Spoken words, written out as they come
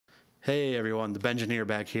Hey everyone, the Benjineer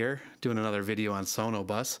back here doing another video on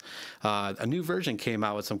SonoBus. A new version came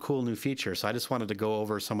out with some cool new features, so I just wanted to go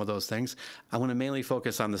over some of those things. I'm going to mainly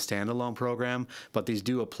focus on the standalone program, but these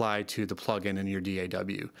do apply to the plugin in your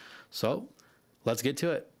DAW. So let's get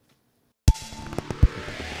to it.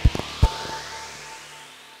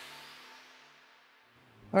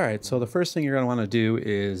 All right, so the first thing you're going to want to do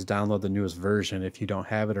is download the newest version if you don't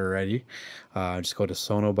have it already. Just go to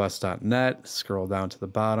sonobus.net, scroll down to the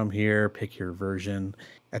bottom here, pick your version.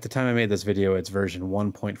 At the time I made this video, it's version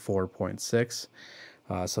 1.4.6.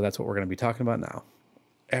 So that's what we're going to be talking about now.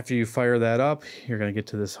 After you fire that up, you're going to get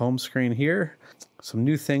to this home screen here. Some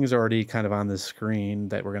new things already kind of on this screen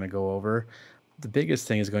that we're going to go over. The biggest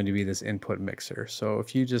thing is going to be this input mixer. So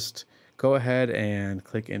if you just go ahead and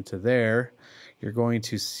click into there, you're going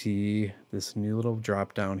to see this new little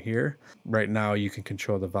drop down here. Right now you can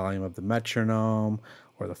control the volume of the metronome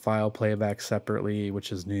or the file playback separately,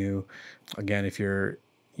 which is new. Again, if you're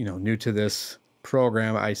new to this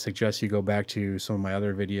program, I suggest you go back to some of my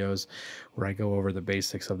other videos where I go over the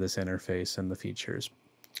basics of this interface and the features.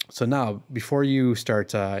 So now, before you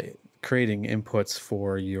start creating inputs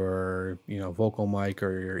for your vocal mic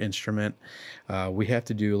or your instrument, we have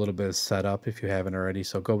to do a little bit of setup if you haven't already.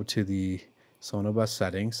 So go to the SonoBus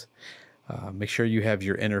settings, make sure you have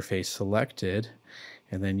your interface selected,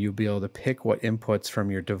 and then you'll be able to pick what inputs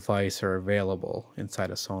from your device are available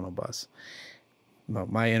inside of SonoBus.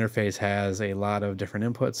 My interface has a lot of different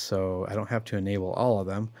inputs, so I don't have to enable all of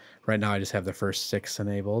them. Right now I just have the first 6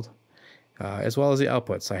 enabled, as well as the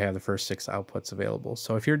outputs. I have the first 6 outputs available.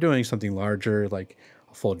 So if you're doing something larger like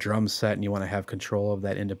a full drum set and you want to have control of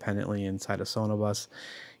that independently inside of SonoBus,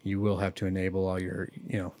 you will have to enable all your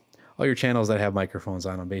all your channels that have microphones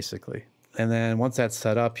on them, basically. And then once that's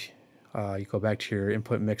set up, you go back to your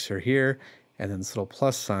input mixer here, and then this little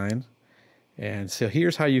plus sign. And so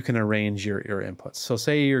here's how you can arrange your inputs. So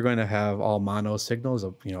say you're going to have all mono signals,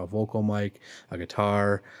 a vocal mic, a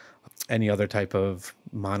guitar, any other type of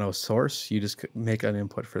mono source, you just make an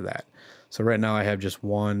input for that. So right now I have just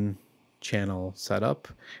one channel set up,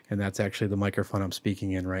 and that's actually the microphone I'm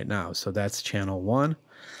speaking in right now. So that's channel 1.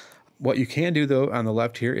 What you can do though on the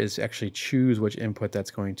left here is actually choose which input that's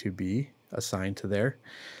going to be assigned to there.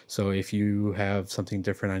 So if you have something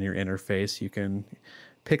different on your interface, you can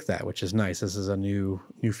pick that, which is nice. This is a new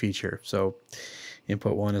feature. So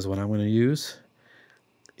input 1 is what I'm going to use.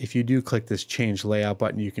 If you do click this change layout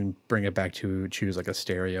button, you can bring it back to choose like a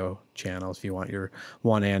stereo channel. If you want your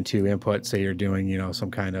 1 and 2 input, say you're doing some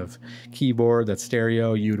kind of keyboard that's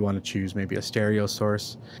stereo, you'd want to choose maybe a stereo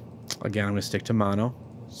source. Again, I'm going to stick to mono.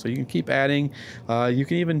 So you can keep adding. You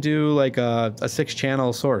can even do like a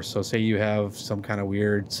 6-channel source. So say you have some kind of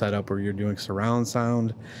weird setup where you're doing surround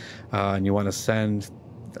sound and you want to send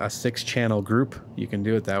a 6-channel group, you can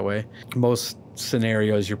do it that way. Most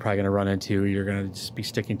scenarios you're probably going to run into, you're going to just be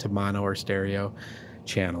sticking to mono or stereo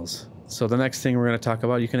channels. So the next thing we're going to talk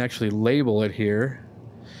about, you can actually label it here.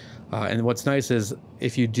 And what's nice is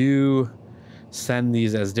if you do send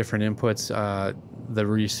these as different inputs, the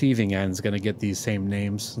receiving end is going to get these same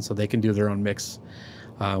names, and so they can do their own mix.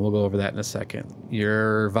 We'll go over that in a second.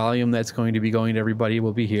 Your volume that's going to be going to everybody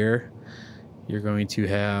will be here. You're going to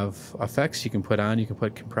have effects you can put on. You can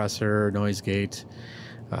put compressor, noise gate,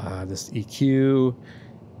 this EQ,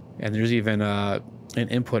 and there's even an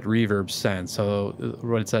input reverb send. So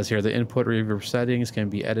what it says here, the input reverb settings can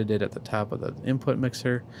be edited at the top of the input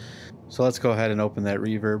mixer. So let's go ahead and open that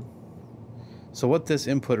reverb. So what this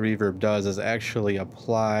input reverb does is actually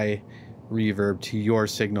apply reverb to your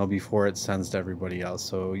signal before it sends to everybody else.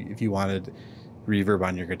 So if you wanted reverb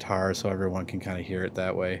on your guitar so everyone can kind of hear it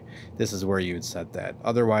that way, this is where you would set that.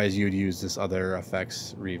 Otherwise, you'd use this other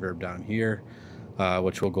effects reverb down here,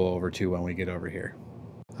 which we'll go over to when we get over here.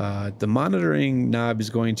 The monitoring knob is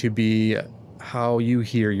going to be how you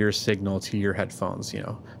hear your signal to your headphones,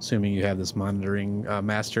 assuming you have this monitoring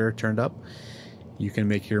master turned up. You can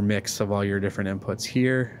make your mix of all your different inputs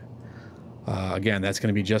here. Again, that's going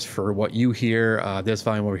to be just for what you hear. This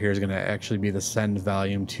volume over here is going to actually be the send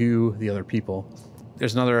volume to the other people.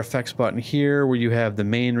 There's another effects button here where you have the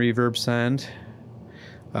main reverb send,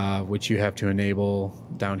 which you have to enable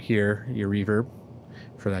down here, your reverb,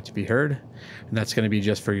 for that to be heard. And that's going to be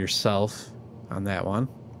just for yourself on that one.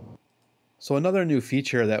 So another new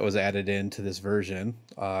feature that was added into this version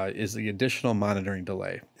is the additional monitoring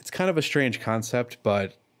delay. It's kind of a strange concept,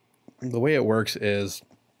 but the way it works is,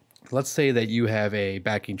 let's say that you have a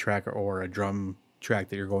backing track or a drum track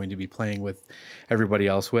that you're going to be playing with everybody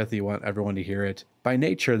else with. You want everyone to hear it. By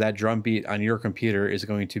nature, that drum beat on your computer is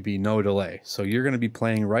going to be no delay. So you're going to be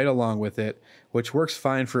playing right along with it, which works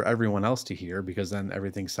fine for everyone else to hear because then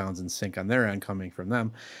everything sounds in sync on their end coming from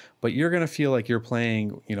them. But you're going to feel like you're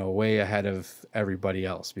playing, way ahead of everybody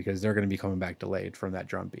else because they're going to be coming back delayed from that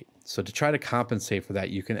drum beat. So to try to compensate for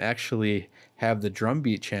that, you can actually have the drum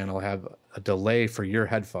beat channel have a delay for your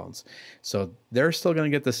headphones. So they're still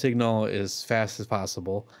going to get the signal as fast as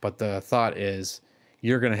possible. But the thought is,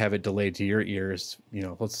 you're going to have it delayed to your ears,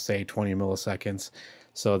 let's say 20 milliseconds,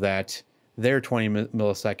 so that their 20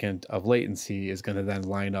 millisecond of latency is going to then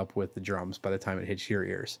line up with the drums by the time it hits your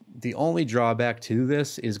ears. The only drawback to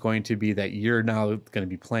this is going to be that you're now going to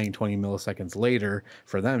be playing 20 milliseconds later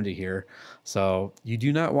for them to hear. So you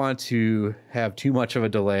do not want to have too much of a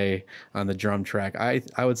delay on the drum track. I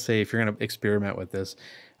would say if you're going to experiment with this,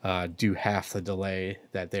 do half the delay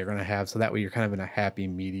that they're going to have. So that way you're kind of in a happy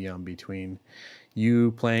medium between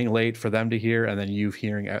you playing late for them to hear and then you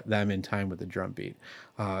hearing them in time with the drum beat.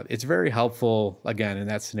 It's very helpful, again, in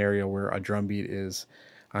that scenario where a drum beat is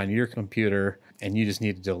on your computer and you just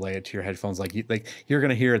need to delay it to your headphones. Like you're going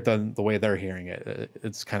to hear it the way they're hearing it.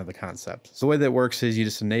 It's kind of the concept. So the way that works is you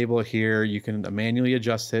just enable it here. You can manually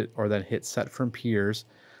adjust it or then hit set from peers.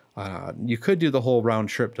 You could do the whole round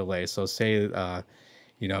trip delay. So say,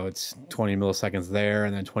 it's 20 milliseconds there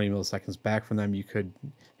and then 20 milliseconds back from them. You could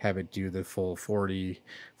have it do the full 40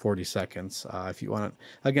 seconds. If you want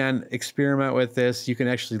to, again, experiment with this. You can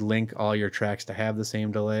actually link all your tracks to have the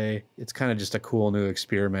same delay. It's kind of just a cool new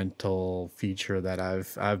experimental feature that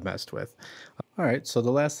I've messed with. All right, so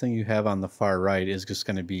the last thing you have on the far right is just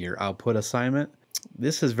going to be your output assignment.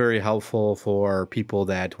 This is very helpful for people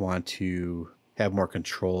that want to have more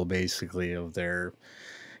control, basically, of their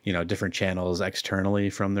different channels externally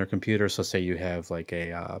from their computer. So say you have like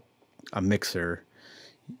a mixer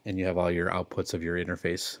and you have all your outputs of your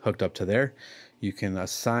interface hooked up to there. You can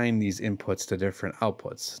assign these inputs to different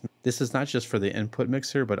outputs. This is not just for the input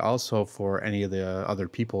mixer, but also for any of the other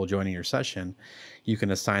people joining your session. You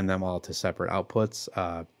can assign them all to separate outputs.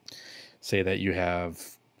 Say that you have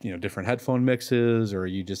different headphone mixes, or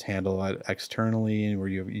you just handle it externally where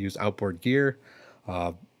you use outboard gear.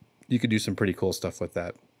 You could do some pretty cool stuff with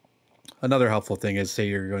that. Another helpful thing is, say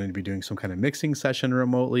you're going to be doing some kind of mixing session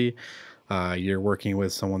remotely. You're working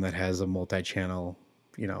with someone that has a multi-channel,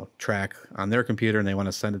 track on their computer and they want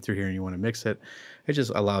to send it through here and you want to mix it. It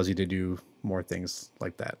just allows you to do more things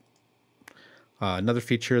like that. Another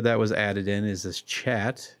feature that was added in is this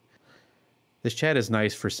chat. This chat is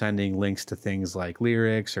nice for sending links to things like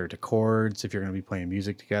lyrics or to chords if you're going to be playing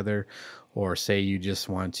music together, or say you just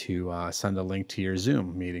want to send a link to your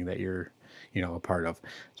Zoom meeting that you're a part of.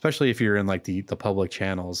 Especially if you're in like the public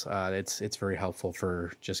channels, it's very helpful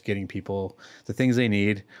for just getting people the things they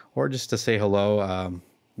need, or just to say hello.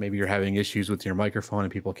 Maybe you're having issues with your microphone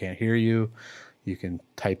and people can't hear you. You can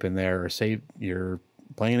type in there, or say you're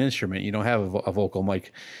playing an instrument, you don't have a vocal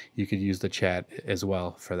mic, you could use the chat as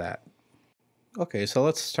well for that. Okay, so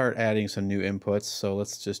let's start adding some new inputs. So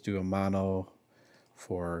let's just do a mono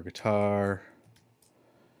for guitar.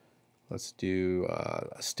 Let's do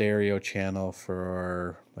a stereo channel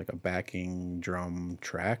for like a backing drum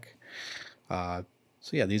track. So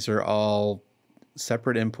yeah, these are all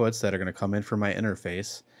separate inputs that are going to come in from my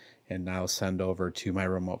interface and now send over to my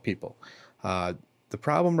remote people. The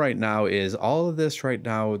problem right now is all of this right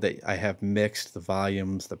now that I have mixed, the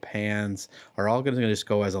volumes, the pans, are all going to just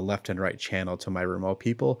go as a left and right channel to my remote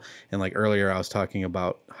people. And like earlier, I was talking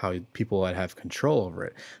about how people would have control over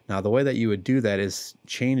it. Now, the way that you would do that is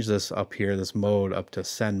change this up here, this mode up to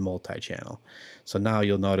send multi-channel. So now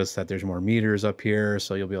you'll notice that there's more meters up here.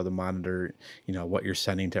 So you'll be able to monitor, what you're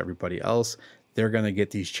sending to everybody else. They're going to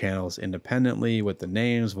get these channels independently with the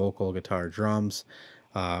names, vocal, guitar, drums.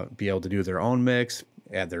 Be able to do their own mix,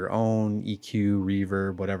 add their own EQ,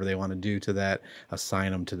 reverb, whatever they want to do to that,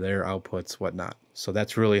 assign them to their outputs, whatnot. So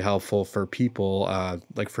that's really helpful for people.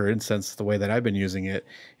 Like for instance, the way that I've been using it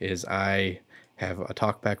is I have a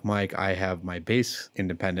talkback mic, I have my bass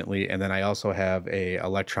independently, and then I also have a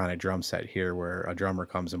electronic drum set here where a drummer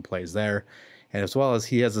comes and plays there, and as well as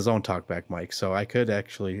he has his own talkback mic. So I could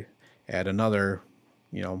actually add another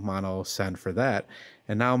mono send for that.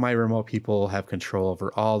 And now my remote people have control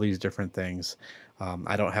over all these different things.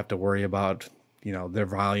 I don't have to worry about, their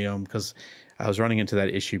volume, because I was running into that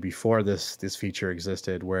issue before this feature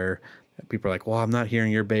existed where people are like, well, I'm not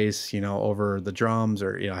hearing your bass, over the drums,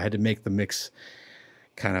 or, I had to make the mix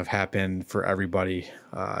kind of happen for everybody.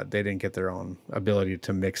 They didn't get their own ability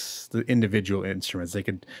to mix the individual instruments. They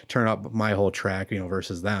could turn up my whole track,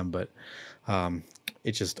 versus them, but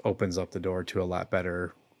it just opens up the door to a lot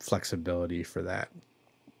better flexibility for that.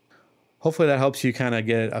 hopefully that helps you kind of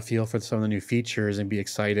get a feel for some of the new features and be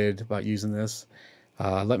excited about using this.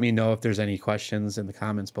 Let me know if there's any questions in the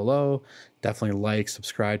comments below. Definitely like,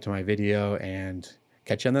 subscribe to my video, and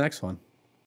catch you on the next one.